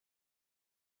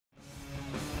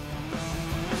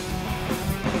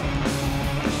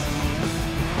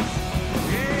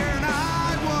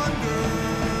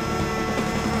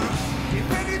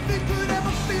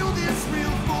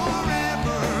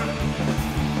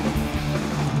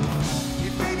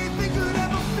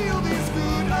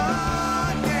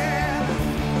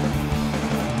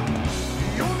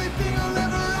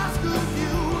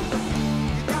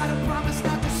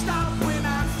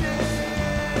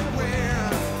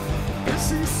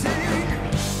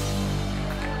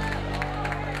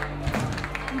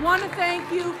We want to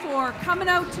thank you for coming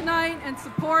out tonight and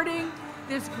supporting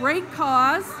this great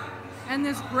cause and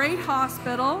this great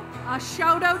hospital. A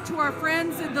shout out to our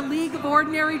friends at the League of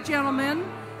Ordinary Gentlemen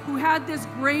who had this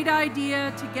great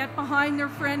idea to get behind their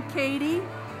friend Katie,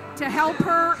 to help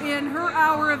her in her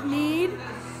hour of need,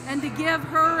 and to give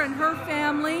her and her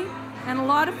family, and a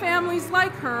lot of families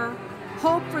like her,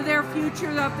 hope for their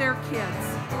future of their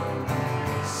kids.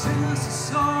 Sing us a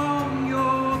song,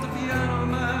 you're the piano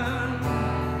man.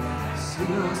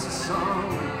 Sing us a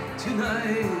song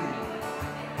tonight.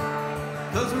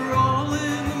 'Cause we're all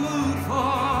in the mood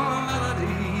for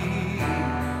melody,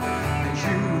 and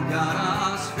you got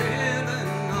us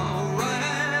feeling alright.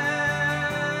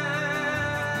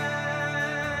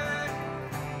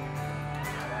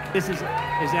 This is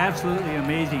absolutely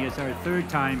amazing. It's our third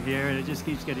time here, and it just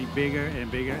keeps getting bigger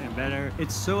and bigger and better.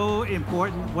 It's so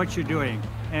important what you're doing.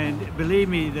 And believe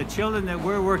me, the children that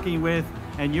we're working with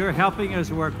and you're helping us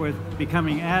work with,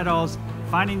 becoming adults,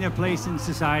 finding their place in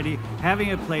society,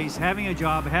 having a place, having a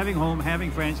job, having home,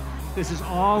 having friends, this is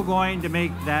all going to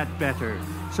make that better.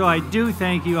 So I do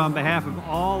thank you on behalf of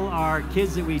all our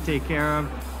kids that we take care of,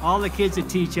 all the kids that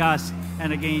teach us,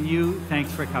 and again, you,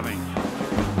 thanks for coming.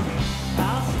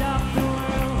 I'll stop the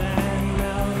world and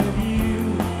melt with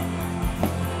you.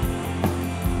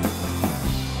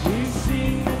 We've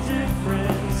seen the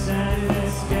difference and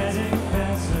it's getting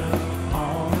better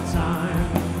all the time.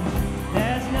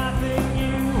 There's nothing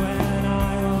you and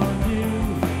I won't do.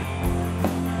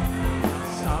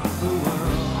 Stop the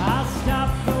world. I'll stop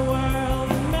the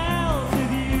world and melt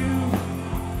with you.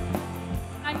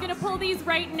 I'm gonna pull these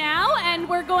right now and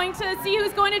we're going to see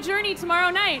who's going to Journey tomorrow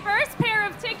night. First pair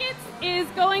of tickets is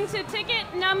going to ticket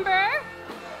number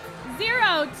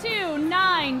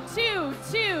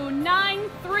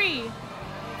 02929293.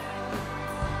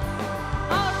 All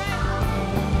right.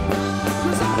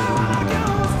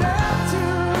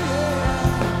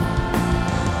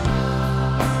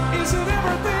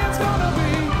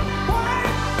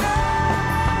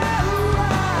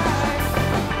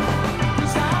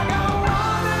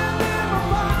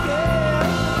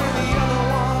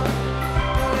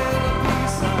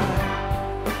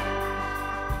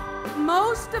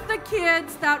 Most of the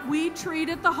kids that we treat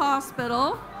at the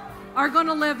hospital are going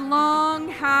to live long,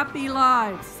 happy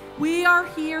lives. We are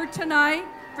here tonight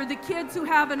for the kids who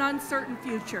have an uncertain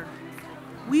future.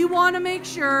 We want to make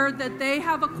sure that they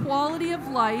have a quality of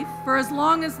life for as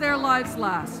long as their lives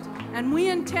last. And we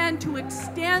intend to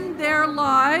extend their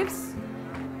lives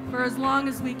for as long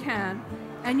as we can.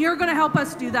 And you're going to help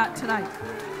us do that tonight.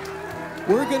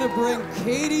 We're going to bring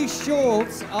Katie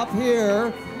Schultz up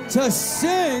here to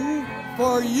sing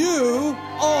for you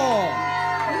all.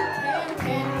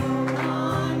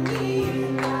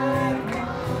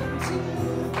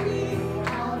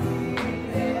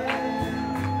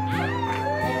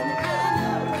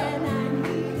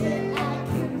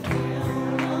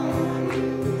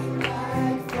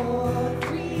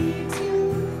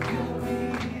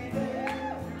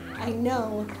 I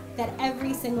know that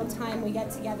every single time we get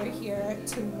together here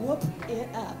to whoop it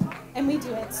up, and we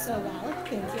do it so well,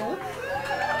 thank you.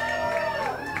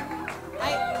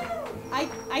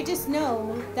 I just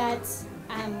know that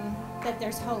that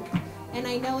there's hope, and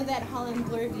I know that Holland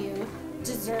Bloorview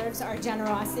deserves our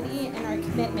generosity and our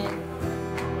commitment